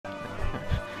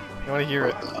want to hear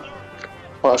it.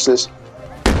 Watch this.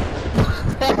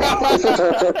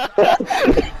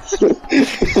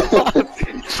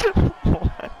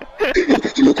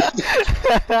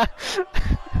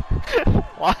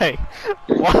 Why?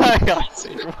 Why?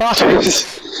 Why?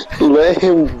 Just let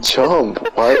him jump.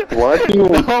 Why do you...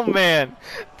 No, man.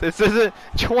 This isn't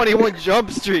 21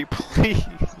 Jump Street, please.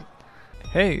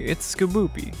 Hey, it's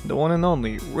Skaboopy, the one and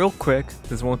only. Real quick,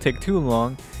 this won't take too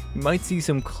long. You might see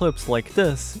some clips like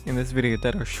this in this video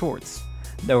that are shorts,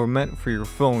 that were meant for your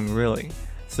phone, really.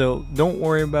 So don't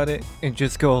worry about it and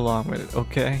just go along with it,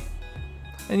 okay?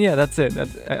 And yeah, that's it.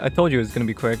 I told you it was gonna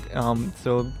be quick.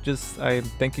 So I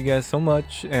thank you guys so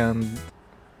much. And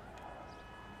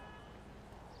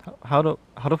how the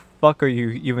fuck are you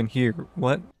even here?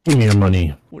 What? Give me your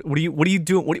money. What are you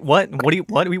doing? What are you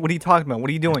talking about? What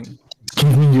are you doing?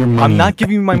 Give me your money. I'm not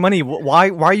giving you my money. Why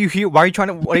are you here? Why are you trying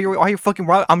to? Why are you fucking?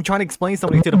 I'm trying to explain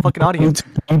something to the fucking audience.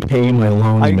 I'm paying my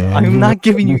loans, man. I'm not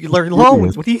giving you your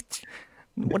loans. What are you?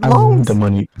 What loans? I want the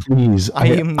money, please. I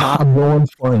am not. I'm low on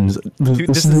funds. Dude,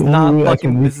 this is not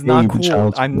fucking. This is not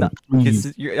cool. I'm not. This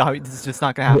is just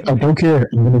not gonna happen. I don't care.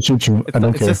 I'm gonna shoot you. I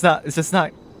don't care. It's just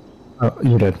not.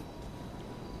 You did.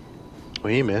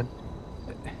 Wait, man.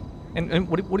 And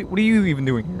what are you even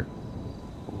doing here?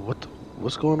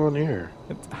 What's going on here?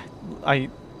 I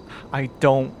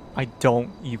don't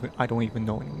even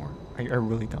know anymore. I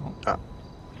really don't.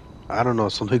 I don't know.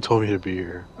 Somebody told me to be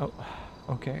here. Oh,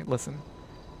 okay. Listen,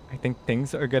 I think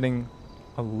things are getting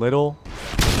a little.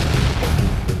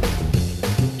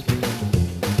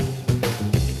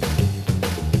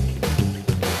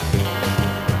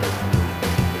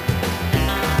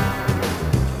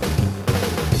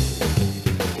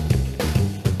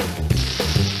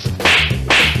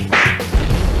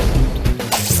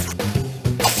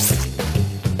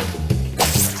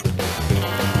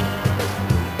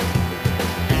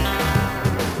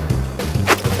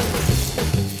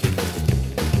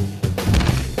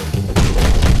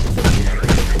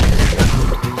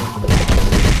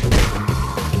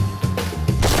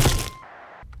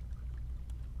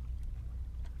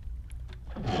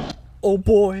 Oh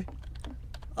boy,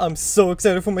 I'm so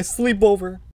excited for my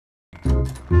sleepover.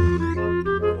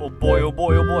 Oh boy,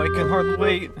 I can hardly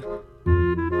wait.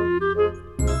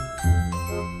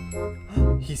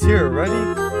 He's here already?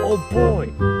 Oh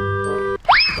boy.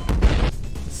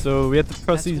 So we have to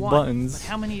press these buttons. But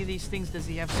how many of these things does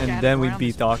he have? And then we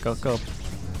beat Doc up.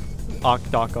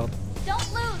 Doc up.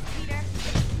 Don't lose, Peter.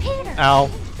 Peter. Ow.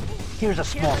 Here's a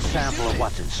small sample of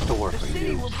what's in store for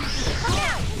you.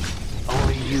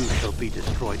 Only you shall be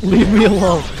destroyed. Leave me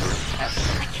alone.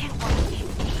 I can't wait.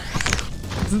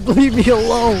 Just leave me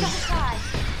alone.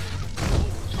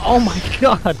 Oh my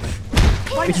god.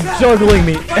 He's juggling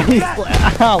me.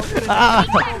 Ow. Ah.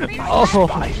 Oh.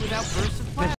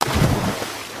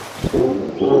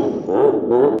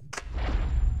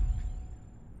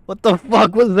 What the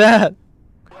fuck was that?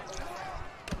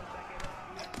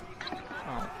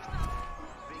 Oh.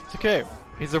 It's okay.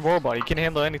 He's a robot. He can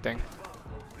handle anything.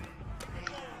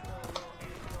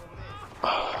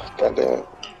 God damn it.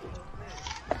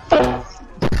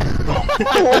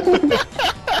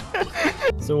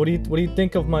 So what do you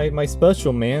think of my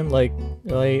special, man? Like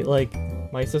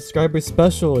my subscriber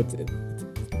special. It's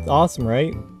awesome,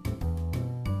 right?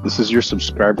 This is your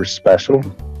subscriber special?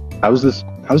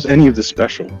 How's any of this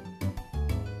special?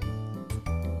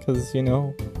 Because, you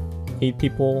know, 8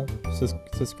 people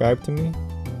subscribe to me.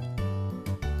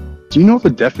 Do you know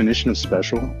the definition of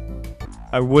special?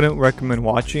 I wouldn't recommend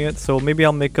watching it, so maybe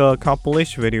I'll make a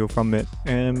compilation video from it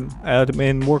and add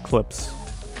in more clips.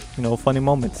 You know, funny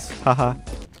moments. Haha.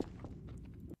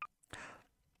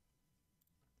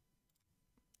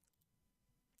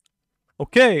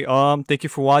 Okay, thank you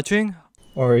for watching.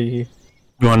 Or you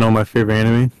wanna know my favorite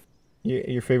anime?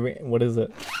 Your favorite, what is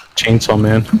it? Chainsaw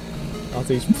Man. I'll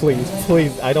say,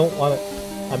 please, I don't wanna,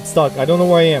 I'm stuck, I don't know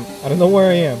where I am.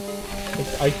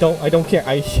 I don't care,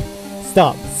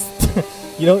 stop.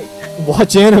 You don't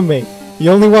watch anime.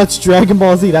 You only watch Dragon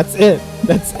Ball Z. That's it.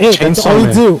 That's all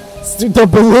you do. The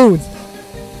balloons.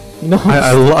 You know.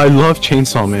 I love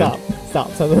Chainsaw Man. Stop.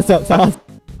 As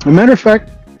a matter of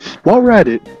fact, while we're at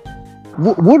it,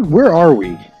 where are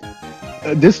we?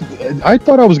 I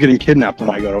thought I was getting kidnapped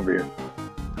when I got over here.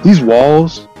 These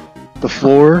walls, the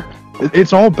floor,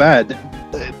 it's all bad.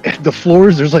 The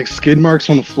floors, there's like skid marks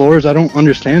on the floors. I don't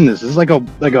understand this. This is like a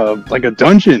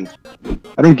dungeon.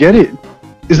 I don't get it.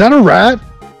 Is that a rat?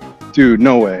 Dude,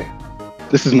 no way.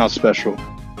 This is not special.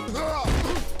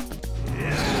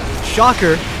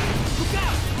 Shocker.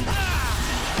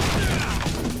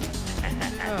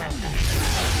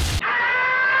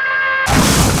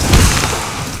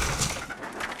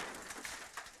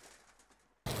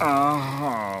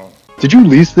 Did you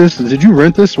lease this? Did you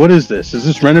rent this? What is this? Is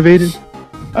this renovated?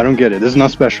 I don't get it. This is not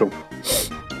special.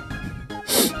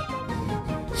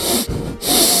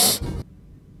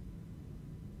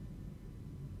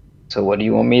 So what do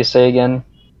you want me to say again?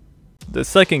 The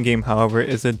second game, however,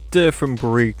 is a different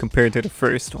breed compared to the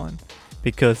first one.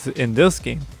 Because in this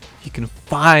game, you can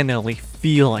finally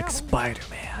feel like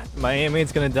Spider-Man. My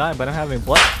animate's gonna die, but I don't have any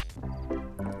blood.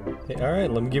 Hey, alright,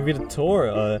 let me give you the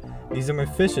tour. These are my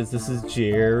fishes. This is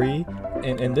Jerry,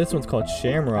 and this one's called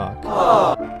Shamrock.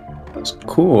 That's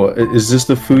cool. Is this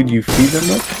the food you feed them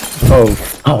with? Oh,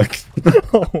 fuck.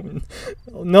 Oh,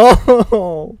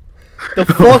 no! The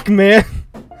fuck, man?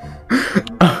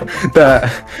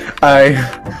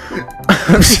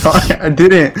 I'm sorry. I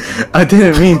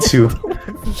didn't mean to.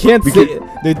 You can't say it.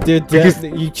 They're dead.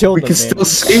 You killed them, We can man. still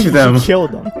save them. You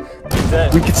killed them. They're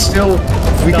dead. We can still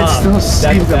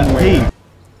save them. Wait.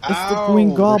 It's the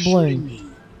Green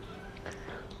Goblin.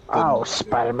 Oh,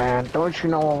 Spider-Man, don't you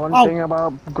know one thing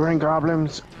about Green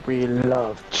Goblins? We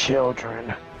love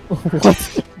children.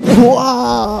 What?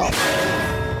 Wow!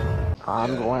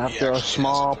 I'm going after a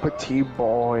small, petite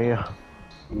boy.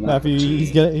 Matthew,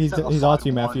 he's on to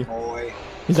you, Matthew.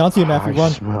 He's on to you, Matthew. I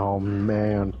Run. smell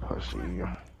man pussy.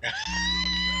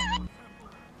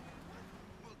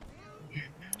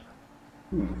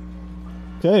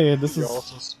 Okay, this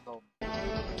is.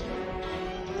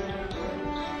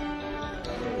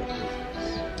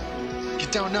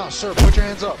 Get down now, sir. Put your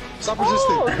hands up. Stop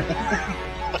resisting.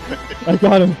 I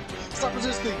got him. Stop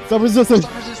resisting. Stop resisting.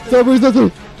 Stop resisting. Stop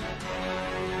resisting.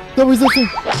 Stop resisting.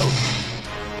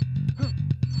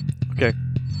 Okay.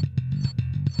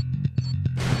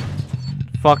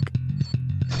 Fuck.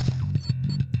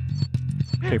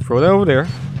 Okay, throw that over there.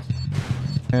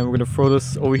 And we're gonna throw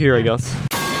this over here, I guess.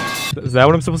 Is that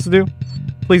what I'm supposed to do?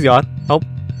 Please, God, help.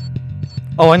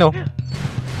 Oh, I know.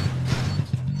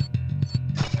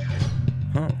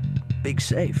 Oh, big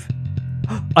safe.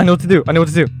 I know what to do. I know what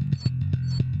to do.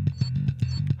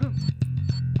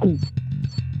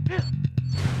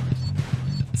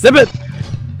 Zip it!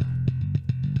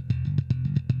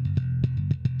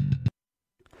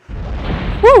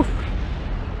 Woo!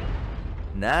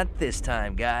 Not this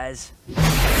time, guys.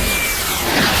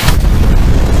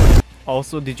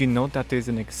 Also, did you note that there's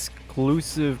an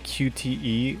exclusive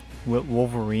QTE with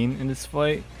Wolverine in this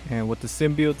fight? And with the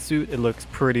symbiote suit, it looks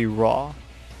pretty raw.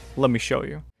 Let me show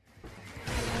you.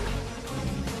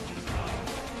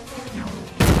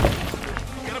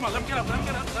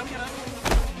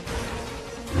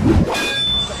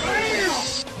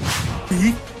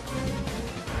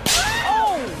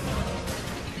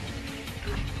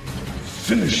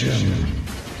 Finish him.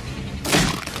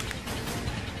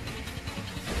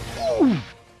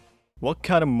 What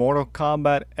kind of Mortal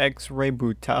Kombat X-ray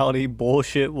brutality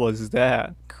bullshit was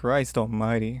that? Christ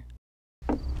almighty.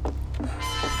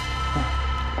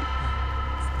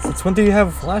 Since when do you have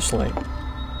a flashlight?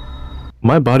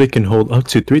 My body can hold up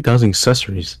to 3,000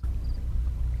 accessories.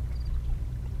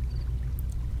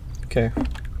 Okay.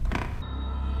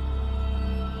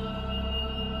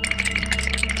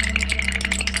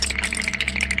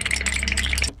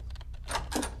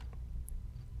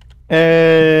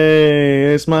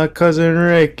 Hey, it's my cousin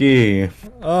Ricky.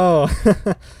 Oh,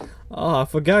 oh, I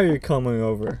forgot you're coming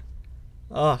over.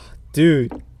 Ah,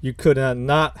 dude, you could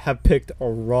not have picked a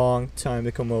wrong time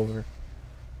to come over.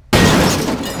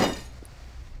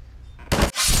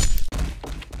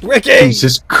 Ricky!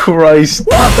 Jesus Christ.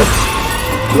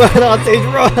 Run, on stage,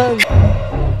 run!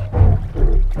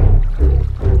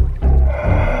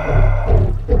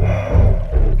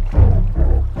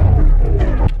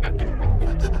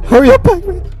 Hurry up,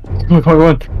 Pac-Man! Come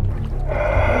on.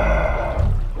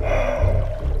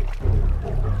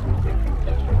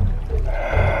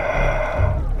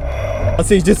 I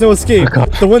see, just no escape.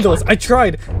 The windows, I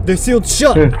tried. They're sealed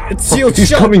shut. It's sealed He's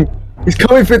shut. coming. He's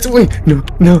coming, Fitz. Wait. No.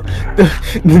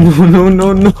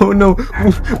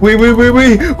 Wait. Wait,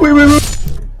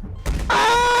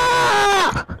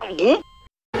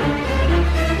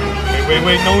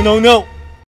 no.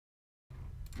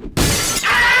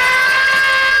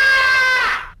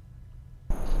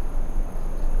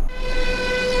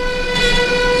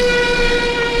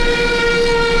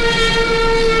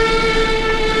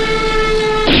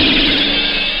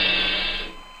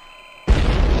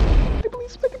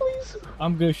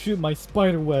 I'm gonna shoot my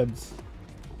spider webs.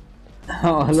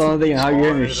 Oh, the only thing how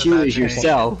you're gonna shoot is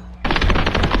yourself.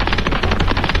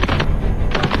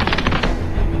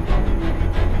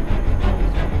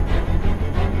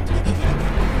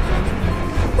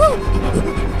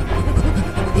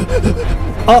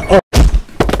 Uh-oh.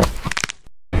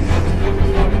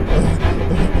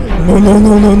 No, no,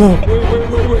 no, no, no.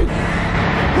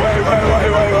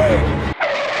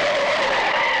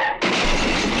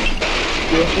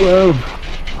 Whoa.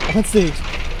 On stage.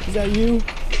 Is that you?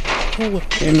 Oh,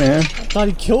 Hey, man. I thought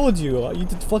he killed you. You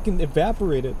just fucking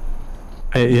evaporated.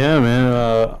 Hey, yeah, man.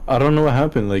 I don't know what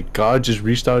happened. Like, God just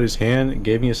reached out his hand and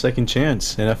gave me a second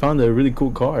chance, and I found a really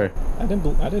cool car. I didn't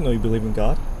know you believe in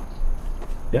God.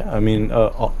 Yeah, I mean,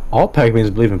 all Pac-Mans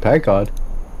believe in Pac-God.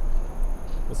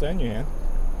 What's that in your hand?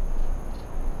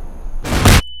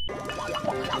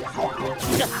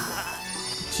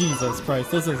 Jesus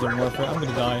Christ, this isn't worth it. I'm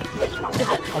gonna die.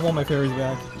 I want my fairies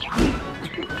back.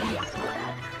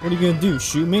 What are you gonna do?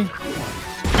 Shoot me?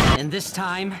 And this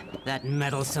time, that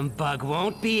meddlesome bug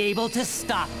won't be able to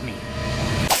stop me.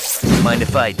 Mind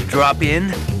if I drop in?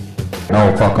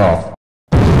 No, fuck off.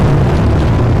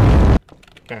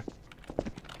 Okay.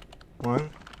 1,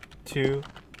 2,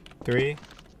 3.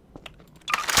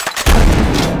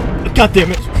 God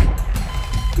damn it!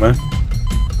 What?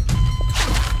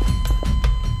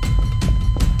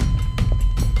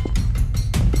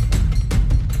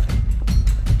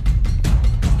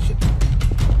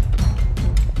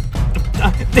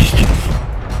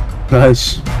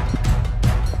 Nice.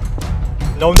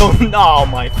 No, no, no,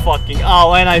 my fucking.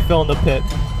 Oh, and I fell in the pit.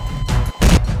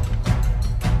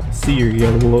 See your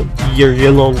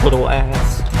yellow little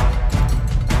ass.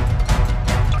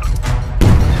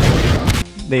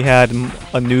 They had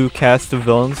a new cast of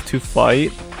villains to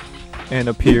fight and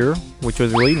appear, which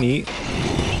was really neat.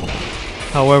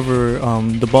 However,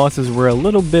 the bosses were a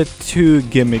little bit too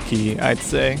gimmicky, I'd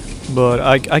say. But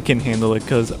I can handle it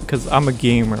cause I'm a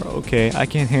gamer, okay? I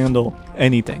can handle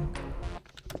anything.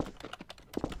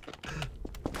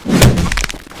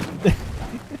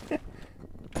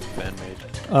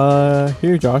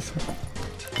 Here, Josh.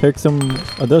 Pick some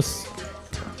of this.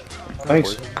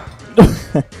 Thanks.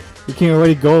 You can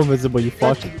already go invisible, you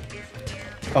fuck.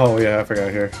 Oh yeah, I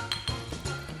forgot here.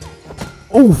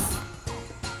 Oof!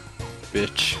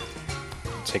 Bitch.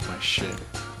 Take my shit.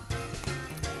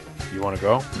 You wanna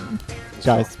go?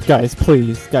 Guys,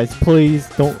 please,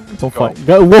 don't fight.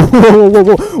 Go, whoa, whoa, whoa, whoa,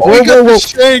 whoa, Oh, he got whoa, the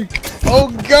shank! Oh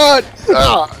god!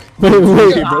 Ah.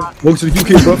 wait, Bro. Welcome to the bro.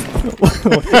 UK,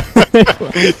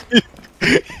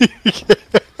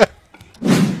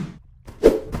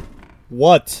 bro.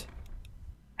 What?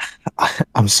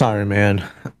 I'm sorry, man.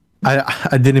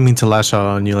 I didn't mean to lash out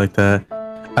on you like that.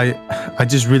 I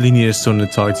just really needed someone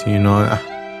to talk to, you know.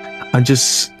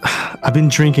 I've been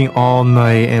drinking all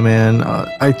night, and man,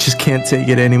 I just can't take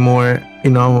it anymore.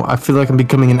 You know, I feel like I'm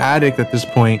becoming an addict at this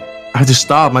point. I have to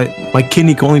stop. My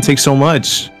kidney can only take so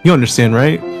much. You understand,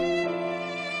 right?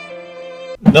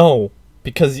 No,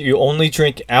 because you only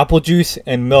drink apple juice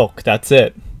and milk. That's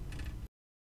it.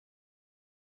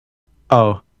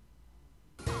 Oh.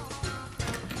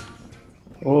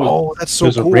 Oh, that's so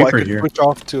there's a cool. I raper could here. switch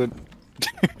off to it.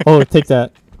 Oh, take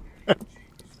that.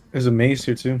 There's a mace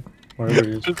here too. Wherever it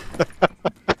is.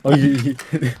 Oh, wait,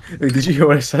 did you hear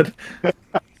what I said?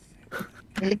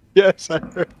 Yes, I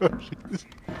heard.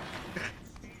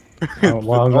 Oh,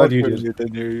 well, I'm glad you did.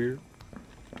 Didn't hear you.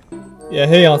 Yeah,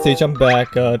 hey on stage, I'm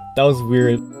back. That was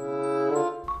weird.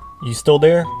 You still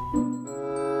there?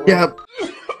 Yeah.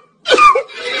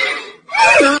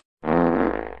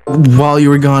 While you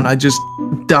were gone, I just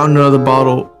downed another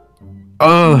bottle.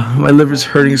 Oh, my liver's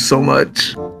hurting so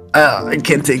much. I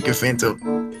can't take your Phantom.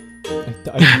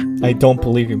 I don't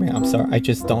believe you, man. I'm sorry. I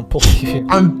just don't believe you.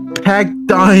 I'm pack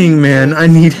dying, man. I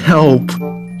need help.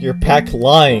 You're pack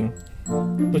lying.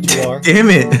 But you are. Damn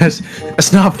it.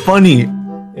 That's not funny.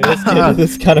 It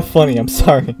is kind of funny. I'm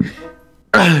sorry.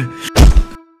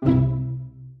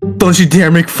 Don't you dare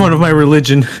make fun of my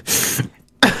religion.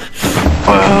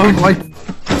 My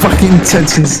fucking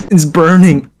intestines is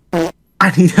burning.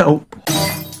 I need help.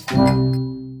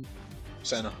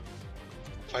 Santa,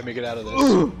 if I make it out of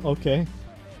this. Okay.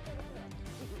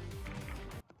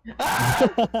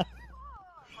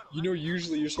 You know,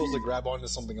 usually you're supposed to grab onto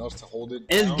something else to hold it.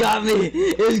 It's down. got me!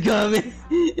 It's got me!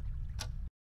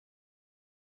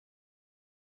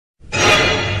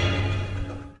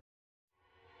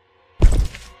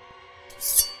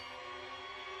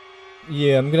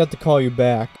 Yeah, I'm gonna have to call you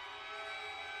back.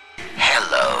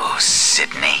 Hello,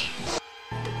 Sydney.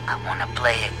 I want to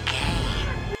play a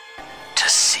game to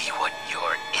see what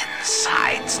your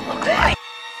insides look like.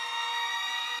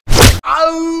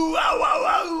 Oh, oh, oh,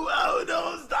 oh, oh,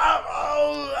 don't stop.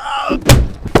 Oh, oh.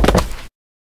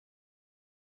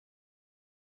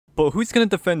 But who's gonna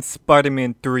defend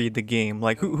Spider-Man 3 the game?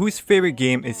 Like, whose favorite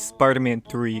game is Spider-Man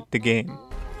 3 the game?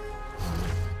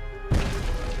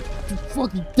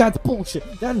 Fucking, that's bullshit.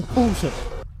 That is bullshit.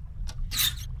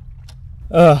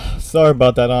 Sorry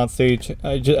about that on stage.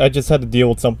 I just had to deal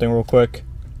with something real quick.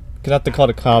 Gonna have to call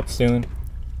the cops soon.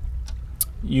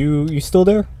 You still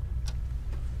there?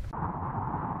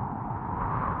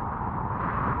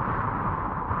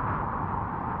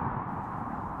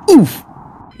 Oof!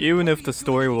 Even if the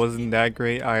story wasn't that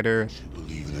great either.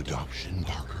 Believe in adoption,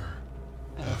 Parker.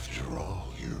 After all,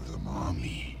 you're the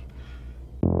mommy.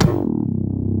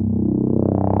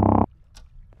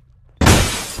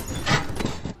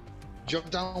 Jump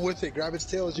down with it. Grab its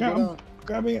tail as you Yeah, go I'm down.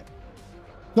 grabbing it.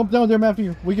 Jump down there,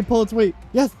 Matthew. We can pull its weight.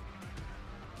 Yes.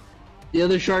 The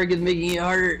other shark is making it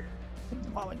harder.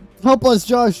 Help us,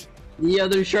 Josh. The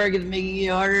other shark is making it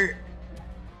harder.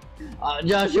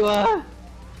 Joshua.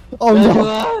 Oh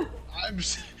Joshua.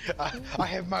 I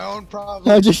have my own problems.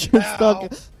 I just got stuck.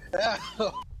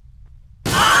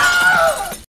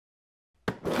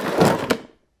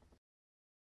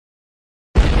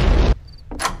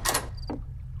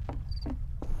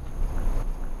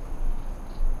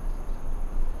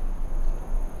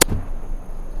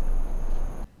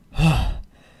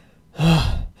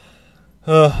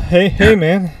 Hey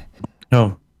man.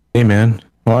 No. Hey man,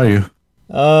 how are you?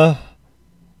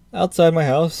 Outside my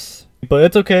house. But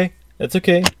it's okay. It's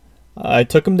okay. I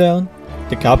took him down.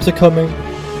 The cops are coming.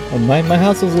 My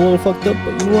house is a little fucked up,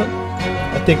 but you know what?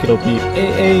 I think it'll be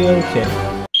okay.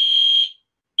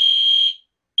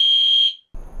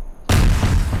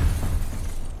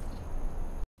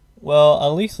 Well, at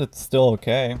least it's still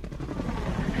okay.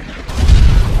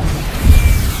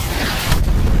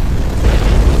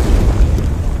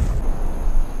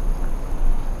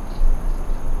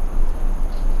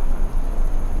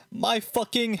 My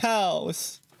fucking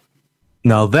house.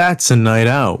 Now that's a night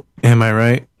out. Am I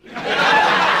right?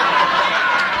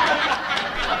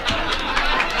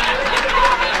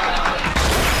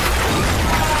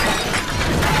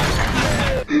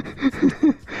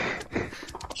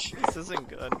 This isn't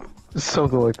good.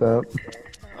 Something like that.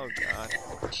 Oh god.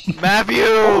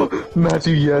 Matthew!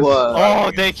 Matthew, yes. What?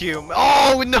 Oh, thank you.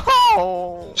 Oh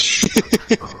no!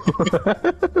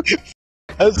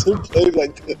 Hasn't played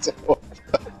like this before.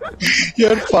 You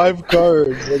had 5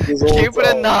 cards. Like this whole Keep it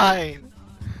a time.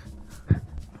 9.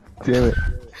 Damn it.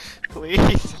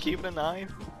 Please, keep it a 9.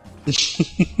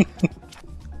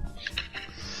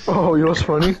 Oh, you know what's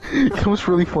funny? You know what's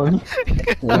really funny?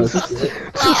 This is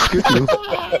Skippy.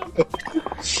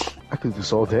 I could do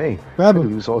this all day. Grab I could do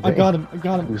him. this all day. I got him. I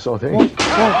could do this all day. Whoa, whoa.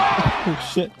 Oh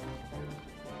shit.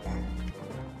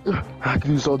 I could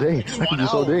do this all day. I could do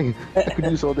this all day. I could do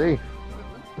this all day.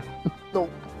 No,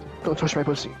 don't touch my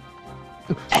pussy.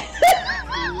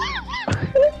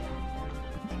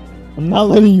 I'm not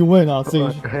letting you win, I'll see.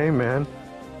 Hey man.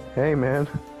 Hey man.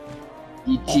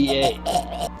 ETA.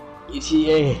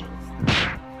 ETA.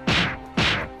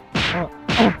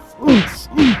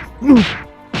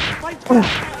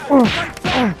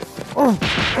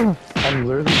 I'm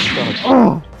literally stuck.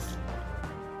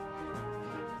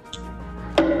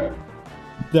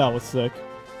 That was sick.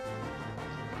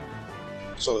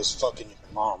 So it's fucking your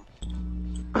mom.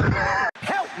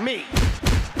 Help me!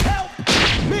 Help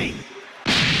me!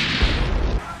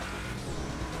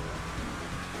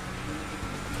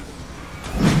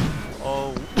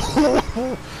 Oh.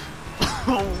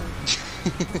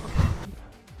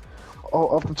 Oh,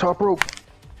 off the top rope.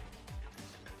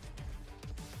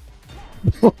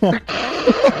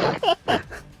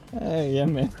 Hey, yeah,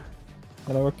 man.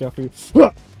 That'll work out for you.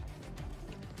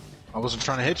 I wasn't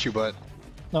trying to hit you, but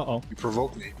Uh-oh. you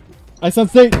provoked me. I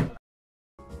sensei!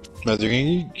 Matthew,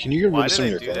 can you get rid Why of some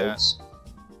did of I your do cards?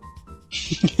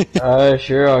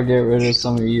 Sure, I'll get rid of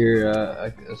some of your,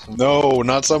 No,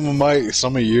 not some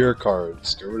of your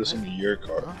cards. Get rid of some of your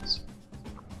cards.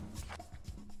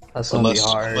 That's gonna be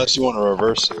hard. Unless you want to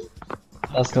reverse it.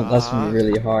 That's gonna be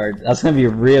really hard. That's gonna be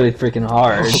really freaking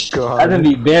hard. Oh, God. That's gonna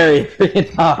be very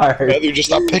freaking hard. Matthew, just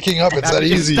stop picking up. It's that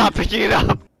easy. Stop picking it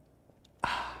up.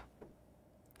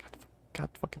 God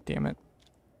fucking damn it.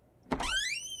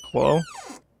 Hello?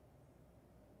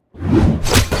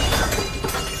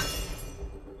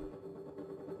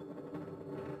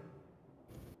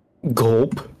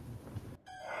 Gulp.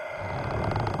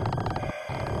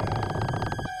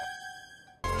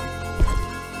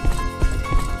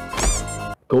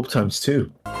 Gulp times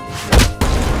 2.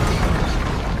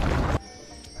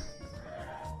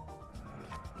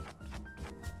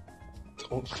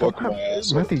 Don't fuck my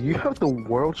ass up. Matthew, you have the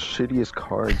world's shittiest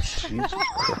cards. Jesus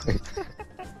Christ.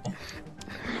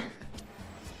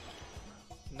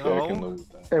 Okay, I can No. live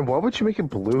with that. And why would you make it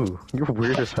blue? You're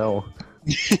weird as hell.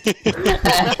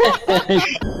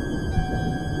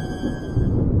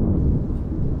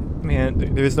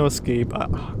 Man, there's no escape. I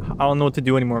don't know what to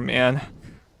do anymore, man.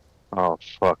 Oh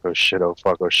fuck, oh shit, oh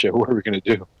fuck, oh shit, what are we gonna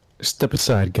do? Step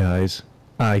aside, guys.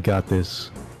 I got this.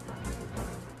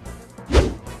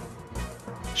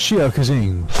 Shia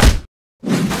Kazing.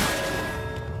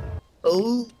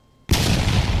 Oh.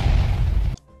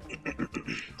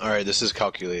 Alright, this is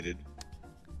calculated.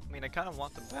 I mean, I kind of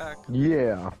want them back.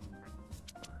 Yeah.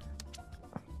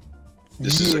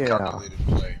 This is a calculated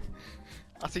play.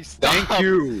 Aussie, stop. Thank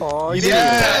you! Oh,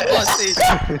 Yeah, Aussie.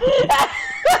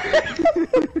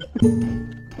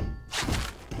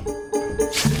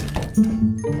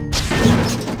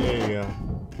 There you go.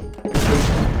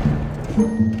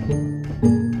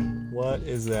 What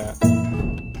is that?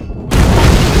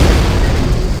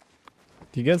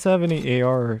 Do you guys have any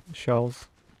AR shells?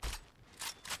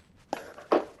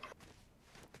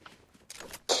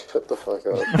 Shut the fuck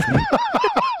up.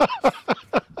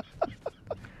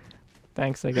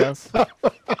 Thanks, I guess.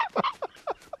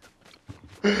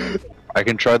 I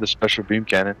can try the special beam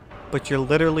cannon. But you're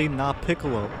literally not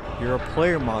Piccolo. You're a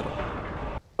player model.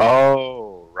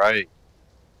 Oh, right.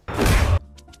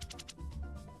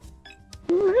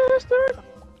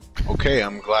 Okay,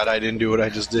 I'm glad I didn't do what I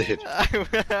just did.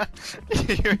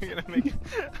 You're gonna make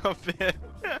a bit.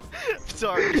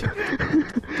 Sorry.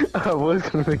 I was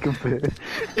gonna make a bit.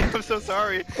 Yeah, I'm so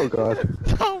sorry. Oh god.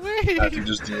 No way. Matthew,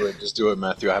 just do it. Just do it,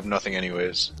 Matthew. I have nothing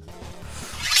anyways.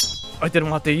 I didn't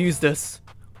want to use this,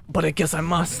 but I guess I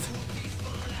must.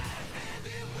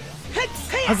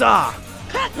 Huzzah!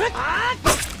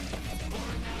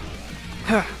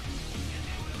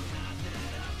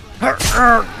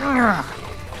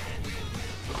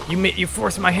 You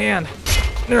forced my hand.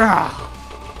 Guys,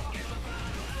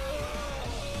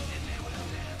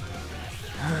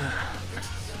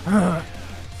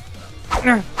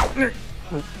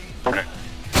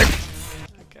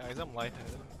 I'm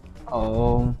lightheaded.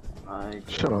 Oh my.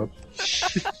 Shut up.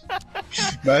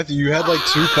 Matthew, you had like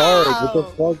 2 cards. What the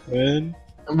fuck, man?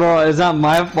 Bro, it's not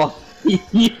my fault.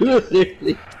 You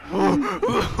literally.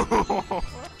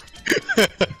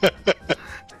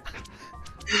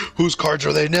 Whose cards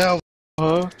are they now?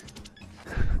 Huh?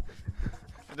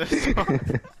 Those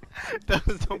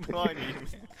don't belong to you,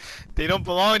 man. They don't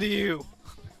belong to you.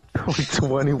 Only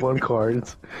 21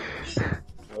 cards.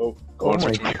 Oh, Oh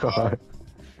my god.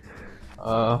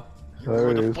 There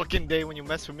it The is. fucking day when you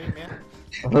mess with me, man.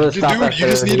 Dude, you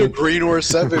just need a green or a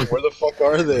 7. Where the fuck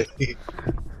are they?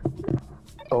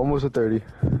 Almost a 30.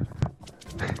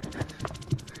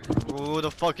 Ooh,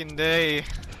 the fucking day.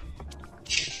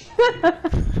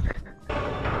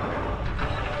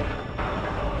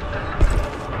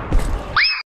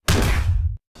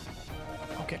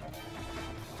 Okay.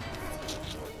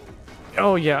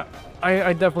 Oh yeah,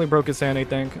 I definitely broke his hand. I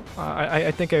think.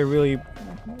 I think I really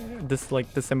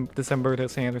Decembered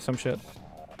his hand or some shit.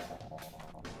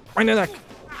 Right in the neck.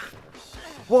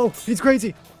 Whoa, he's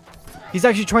crazy. He's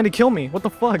actually trying to kill me. What the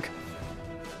fuck?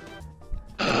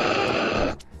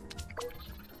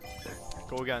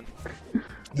 Go again.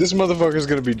 This motherfucker's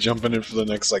gonna be jumping in for the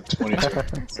next like 20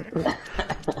 seconds. Do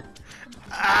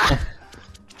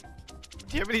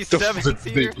you have any sevens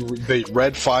here? The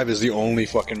red 5 is the only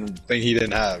fucking thing he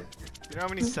didn't have. You know how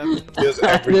many sevens? He has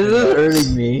everything. This is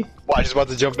hurting me. Why, he's about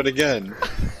to jump in again.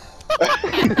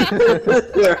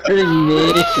 You're hurting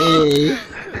me.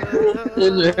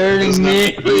 It's hurting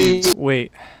me.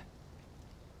 Wait.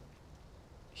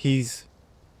 He's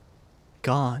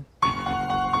gone.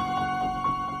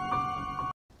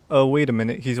 Oh, wait a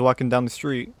minute. He's walking down the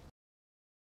street.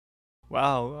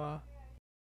 Wow.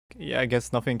 Yeah, I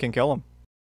guess nothing can kill him.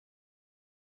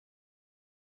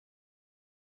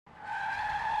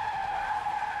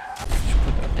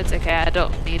 It's okay, I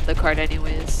don't need the card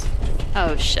anyways.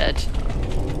 Oh shit.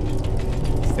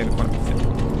 Stand in front of me.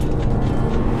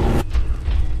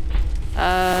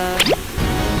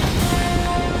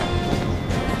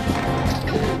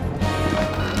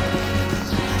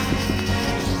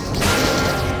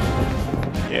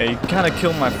 Yeah, you kinda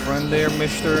killed my friend there,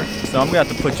 mister. So I'm gonna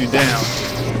have to put you down.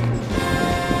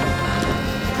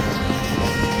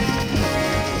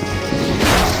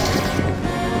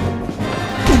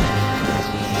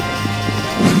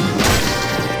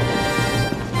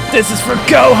 This is for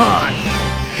Gohan!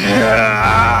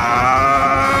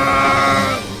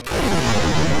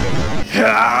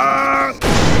 Oh,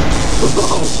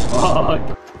 fuck.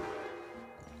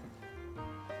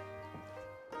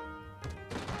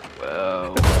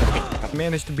 Whoa. I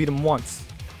managed to beat him once.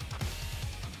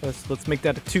 Let's make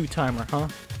that a 2-timer, huh?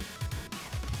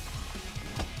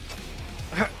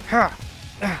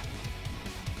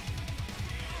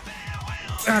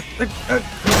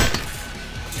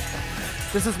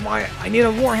 This is why I need a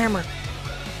Warhammer.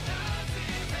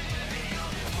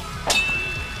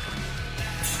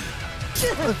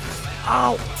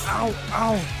 Ow! Ow!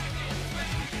 Ow!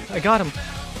 I got him!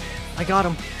 I got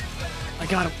him! I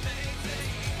got him!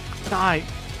 Die!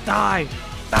 Die!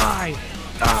 Die!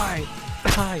 Die!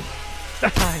 Die!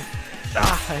 Die!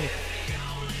 Die!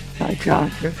 I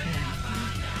got you.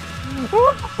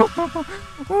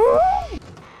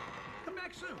 Come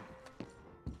back soon.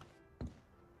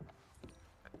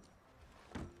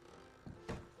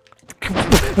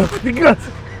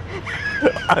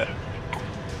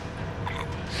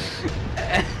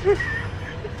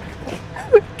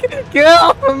 Get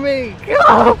off of me! Get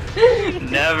off!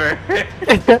 Never.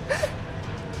 I'm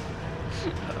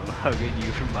hugging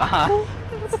you from behind.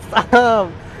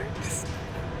 Stop!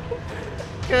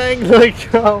 Gang, let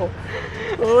go!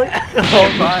 Let go!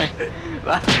 Bye.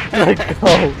 Bye. Let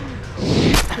go!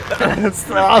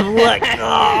 Stop! Let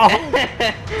go!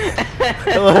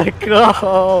 Let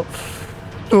go!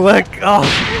 Let go!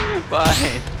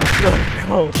 Bye. Let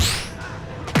go!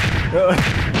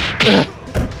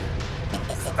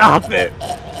 Stop it!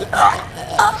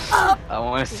 I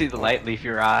want to see the light leave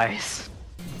your eyes.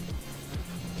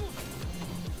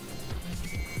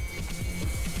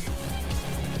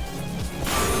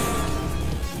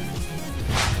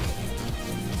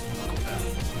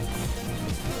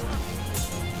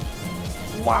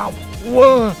 Wow!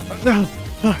 Whoa!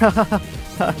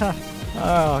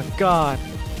 Oh God!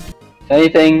 If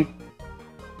anything,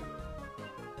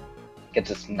 it's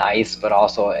just nice, but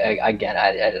also again,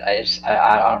 I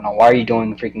don't know. Why are you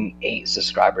doing the freaking 8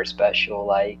 subscriber special?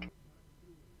 Like,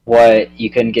 what? You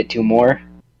couldn't get 2 more?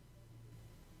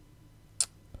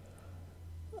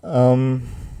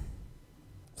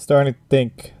 Starting to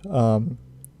think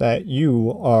that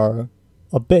you are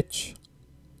a bitch.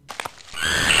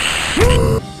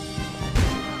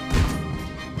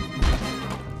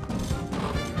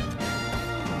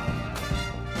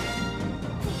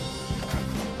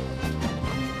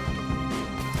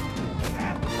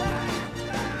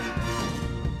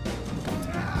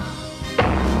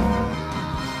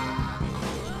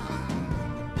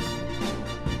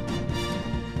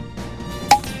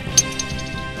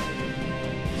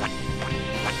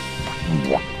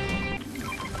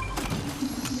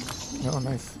 Oh,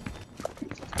 nice.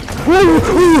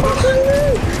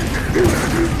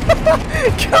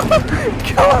 Kill him!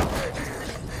 Kill him!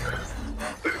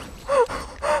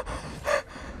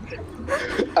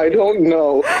 I don't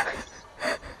know.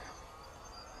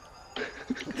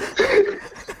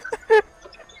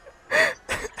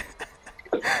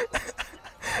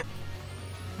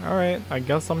 Alright, I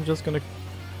guess I'm just gonna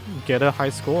get a high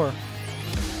score.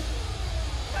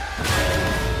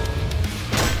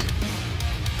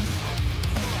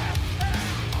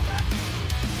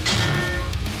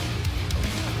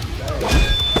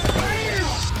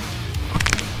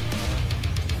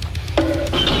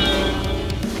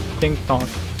 Ding dong.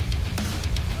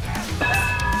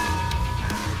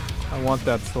 I want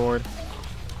that sword.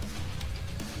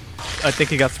 I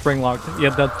think he got spring locked. Yeah,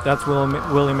 that's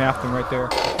William Afton right there.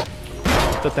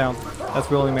 Sit down. That's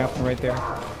William Afton right there.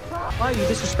 Why are you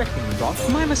disrespecting me, Doc?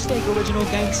 My mistake, original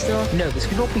gangster. No, this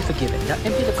cannot be forgiven. Now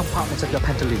empty the compartments of your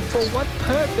pantaloons. For what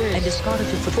purpose? And discard of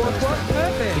your footwear. For what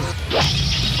purpose?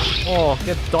 Oh,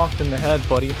 get docked in the head,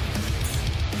 buddy.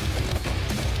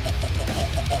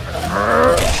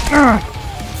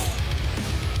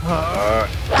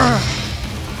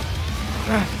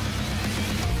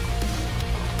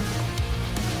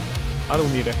 I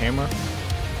don't need a hammer.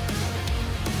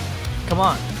 Come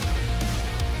on.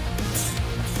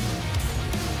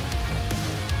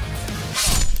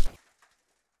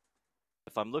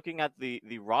 If I'm looking at the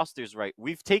rosters right,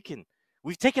 we've taken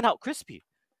out Crispy.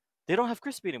 They don't have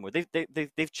Crispy anymore.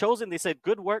 They've chosen. They said,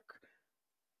 "Good work.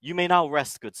 You may now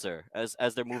rest, good sir." As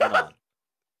they're moving on.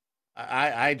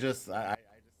 I just say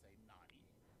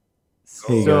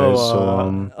Hey So, guys,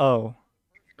 so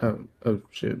oh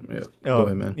shit, yeah. Oh, Go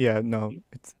ahead, man. yeah, no,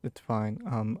 it's fine.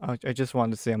 I just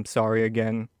wanted to say I'm sorry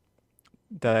again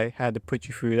that I had to put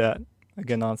you through that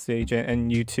again on stage, and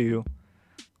you too.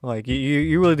 Like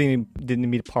you really didn't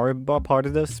need part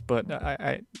of this, but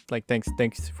I like thanks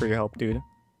for your help, dude.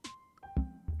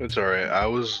 It's alright. I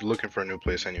was looking for a new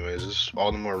place anyways. It's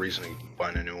all the more reason to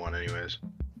find a new one anyways.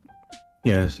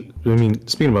 Yes, I mean,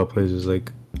 speaking about places, like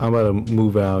I'm about to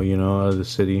move out, out of the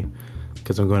city,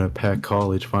 because I'm going to Pack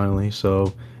College finally.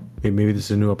 So maybe this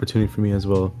is a new opportunity for me as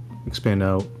well. Expand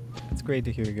out. It's great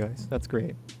to hear you guys. That's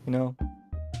great. What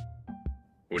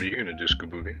are you gonna do,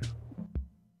 Skaboopy?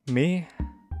 Me?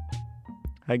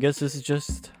 I guess this is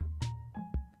just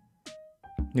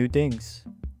new things.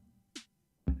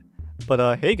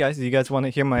 But hey guys, do you guys want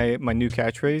to hear my new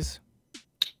catchphrase?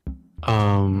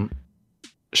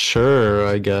 Sure,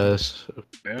 I guess.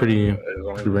 Yeah, Pretty as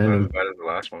long as it's not random. as bad as the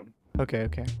last one. Okay,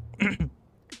 okay.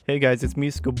 Hey guys, it's me,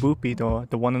 Skaboopy,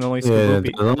 the one and only Yeah,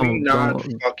 Skaboopy. don't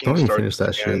Fucking even start finish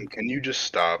that again. shit. Can you just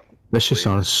stop? That shit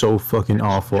sounds so fucking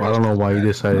awful. I don't know why you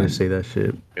decided to say that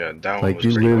shit. Yeah, that one Like, was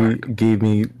you pretty literally whack. gave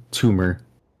me tumor.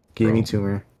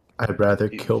 Bro. I'd rather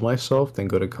kill myself than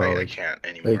go to college. I can't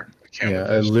anymore. Like, I can't yeah,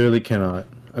 with I this. literally cannot.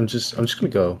 I'm just gonna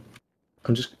go.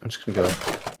 I'm just gonna go.